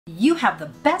You have the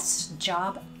best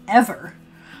job ever.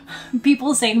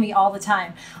 People say to me all the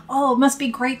time, oh, it must be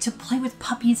great to play with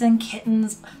puppies and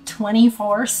kittens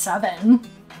 24/7.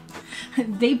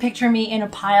 They picture me in a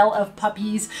pile of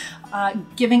puppies,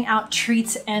 giving out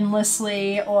treats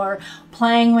endlessly or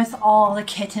playing with all the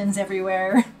kittens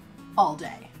everywhere all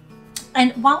day.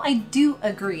 And while I do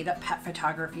agree that pet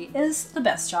photography is the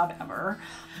best job ever,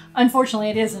 unfortunately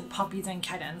it isn't puppies and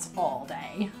kittens all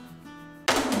day.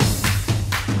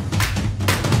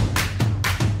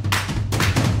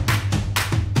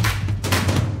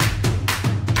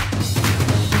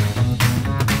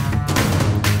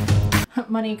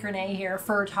 Monique Renee here,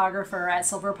 photographer at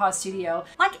Silver Paw Studio.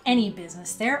 Like any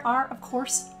business, there are, of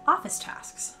course, office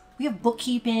tasks. We have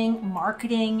bookkeeping,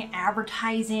 marketing,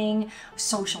 advertising,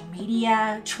 social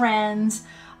media, trends,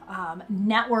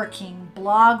 networking,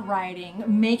 blog writing,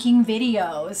 making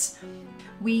videos.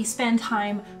 We spend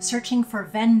time searching for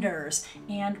vendors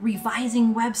and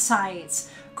revising websites,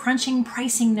 crunching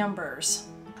pricing numbers.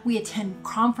 We attend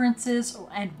conferences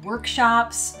and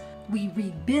workshops. We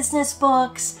read business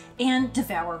books and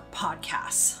devour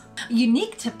podcasts.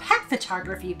 Unique to pet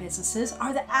photography businesses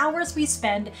are the hours we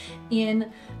spend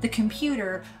in the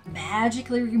computer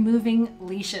magically removing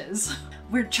leashes.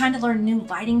 We're trying to learn new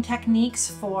lighting techniques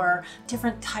for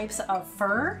different types of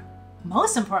fur.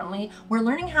 Most importantly, we're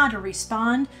learning how to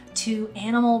respond to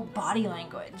animal body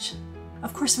language.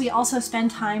 Of course, we also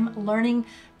spend time learning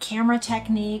camera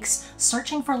techniques,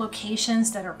 searching for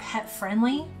locations that are pet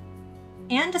friendly,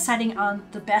 and deciding on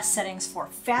the best settings for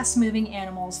fast-moving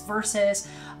animals versus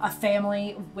a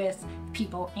family with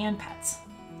people and pets.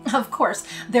 Of course,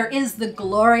 there is the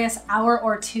glorious hour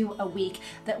or two a week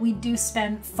that we do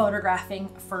spend photographing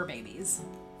fur babies.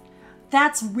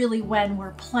 That's really when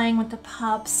we're playing with the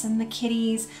pups and the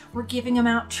kitties, we're giving them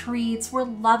out treats, we're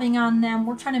loving on them,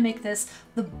 we're trying to make this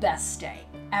the best day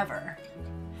ever.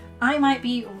 I might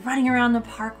be running around the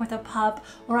park with a pup,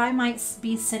 or I might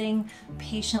be sitting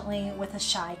patiently with a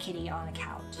shy kitty on a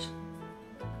couch.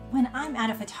 When I'm at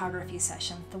a photography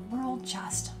session, the world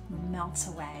just melts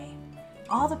away.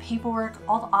 All the paperwork,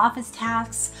 all the office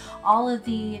tasks, all of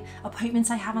the appointments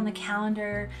I have on the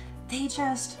calendar, they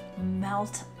just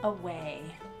melt away.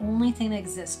 Only thing that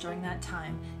exists during that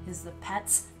time is the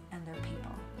pets and their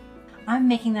people. I'm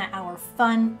making that hour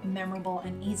fun, memorable,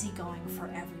 and easygoing for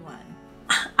everyone.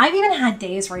 I've even had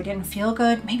days where I didn't feel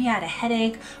good. Maybe I had a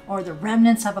headache or the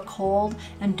remnants of a cold,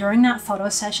 and during that photo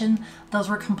session, those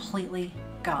were completely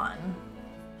gone.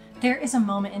 There is a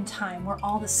moment in time where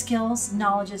all the skills,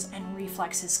 knowledges, and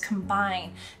reflexes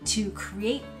combine to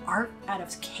create art out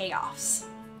of chaos.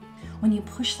 When you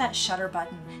push that shutter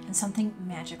button and something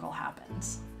magical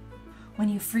happens. When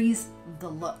you freeze the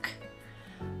look.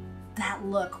 That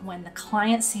look when the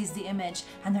client sees the image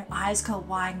and their eyes go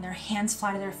wide and their hands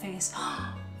fly to their face.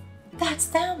 That's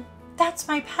them. That's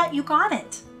my pet. You got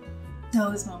it.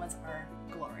 Those moments are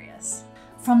glorious.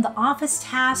 From the office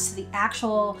tasks to the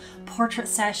actual portrait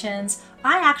sessions,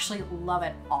 I actually love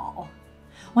it all.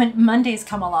 When Mondays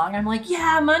come along, I'm like,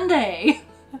 yeah, Monday.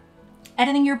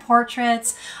 Editing your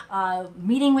portraits,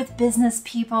 meeting with business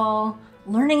people,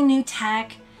 learning new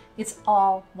tech, it's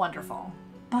all wonderful.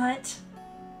 But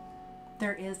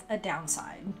there is a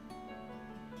downside.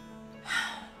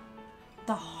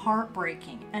 The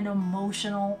heartbreaking and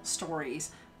emotional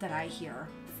stories that I hear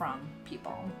from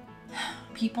people.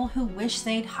 People who wish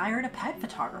they'd hired a pet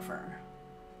photographer.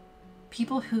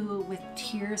 People who, with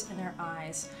tears in their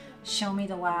eyes, show me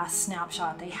the last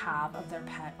snapshot they have of their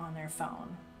pet on their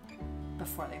phone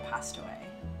before they passed away.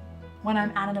 When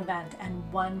I'm at an event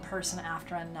and one person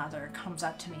after another comes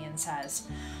up to me and says,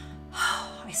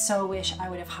 I so wish I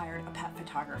would have hired a pet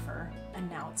photographer, and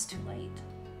now it's too late.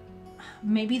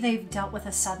 Maybe they've dealt with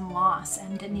a sudden loss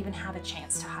and didn't even have a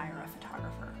chance to hire a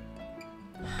photographer.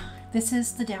 This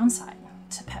is the downside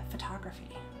to pet photography.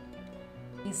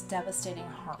 These devastating,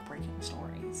 heartbreaking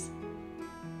stories.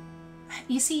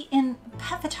 You see, in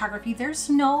pet photography, there's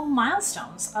no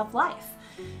milestones of life.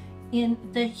 In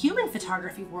the human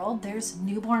photography world, there's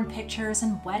newborn pictures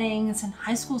and weddings and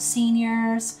high school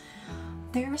seniors.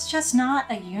 There's just not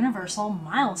a universal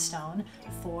milestone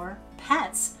for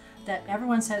pets that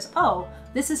everyone says, oh,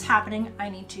 this is happening, I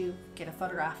need to get a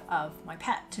photograph of my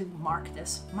pet to mark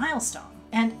this milestone.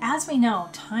 And as we know,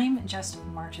 time just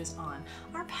marches on.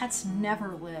 Our pets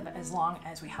never live as long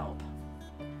as we hope.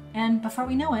 And before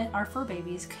we know it, our fur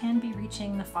babies can be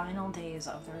reaching the final days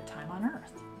of their time on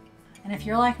Earth. And if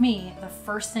you're like me, the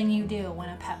first thing you do when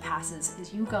a pet passes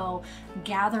is you go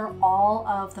gather all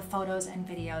of the photos and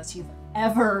videos you've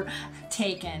ever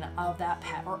taken of that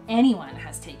pet, or anyone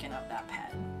has taken of that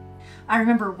pet. I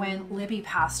remember when Libby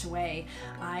passed away,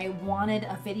 I wanted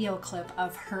a video clip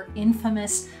of her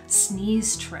infamous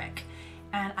sneeze trick,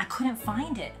 and I couldn't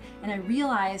find it. And I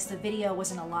realized the video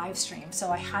was in a live stream, so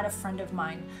I had a friend of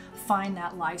mine find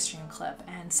that live stream clip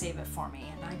and save it for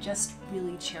me, and I just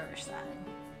really cherish that.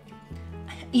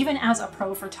 Even as a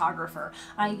pro photographer,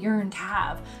 I yearn to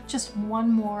have just one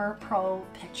more pro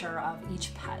picture of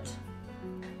each pet.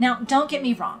 Now, don't get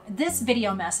me wrong, this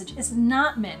video message is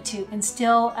not meant to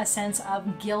instill a sense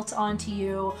of guilt onto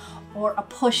you or a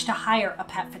push to hire a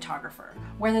pet photographer,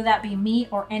 whether that be me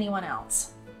or anyone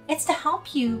else. It's to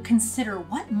help you consider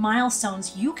what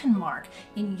milestones you can mark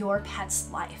in your pet's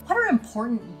life. What are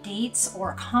important dates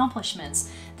or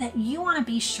accomplishments that you want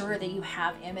to be sure that you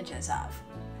have images of?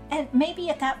 And maybe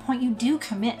at that point you do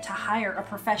commit to hire a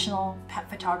professional pet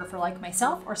photographer like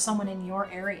myself or someone in your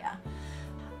area.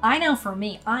 I know for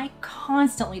me, I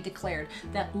constantly declared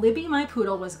that Libby, my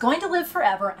poodle, was going to live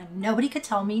forever and nobody could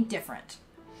tell me different.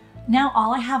 Now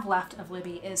all I have left of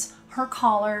Libby is her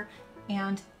collar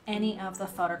and any of the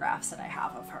photographs that I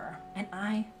have of her, and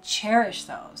I cherish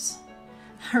those.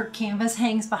 Her canvas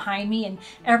hangs behind me, and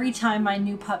every time my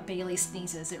new pup Bailey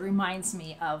sneezes, it reminds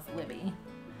me of Libby.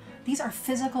 These are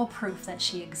physical proof that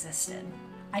she existed.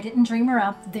 I didn't dream her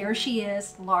up. There she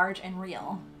is, large and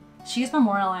real. She is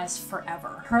memorialized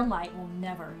forever. Her light will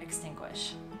never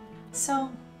extinguish.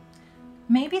 So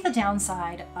maybe the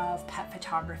downside of pet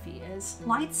photography is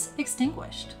light's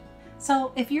extinguished.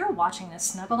 So if you're watching this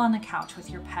snuggled on the couch with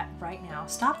your pet right now,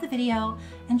 stop the video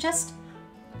and just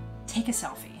take a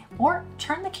selfie, or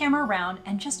turn the camera around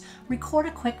and just record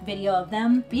a quick video of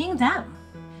them being them.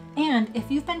 And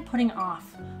if you've been putting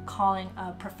off calling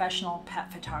a professional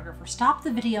pet photographer, stop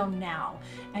the video now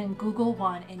and Google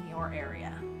one in your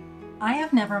area. I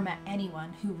have never met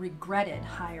anyone who regretted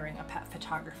hiring a pet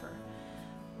photographer,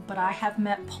 but I have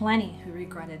met plenty who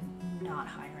regretted not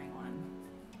hiring one.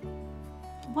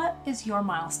 What is your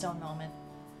milestone moment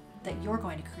that you're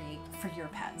going to create for your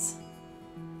pets?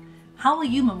 How will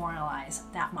you memorialize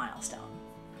that milestone?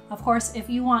 Of course, if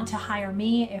you want to hire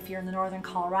me, if you're in the northern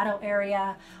Colorado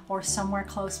area or somewhere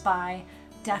close by,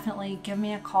 definitely give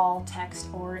me a call, text,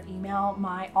 or email.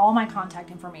 All my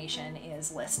contact information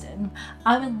is listed.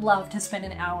 I would love to spend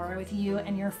an hour with you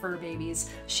and your fur babies,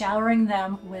 showering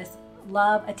them with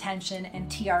love, attention, and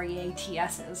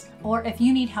TREATSs. Or if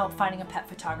you need help finding a pet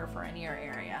photographer in your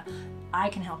area, I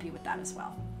can help you with that as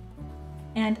well.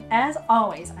 And as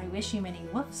always, I wish you many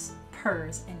woofs,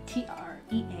 purrs, and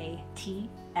TREATSs.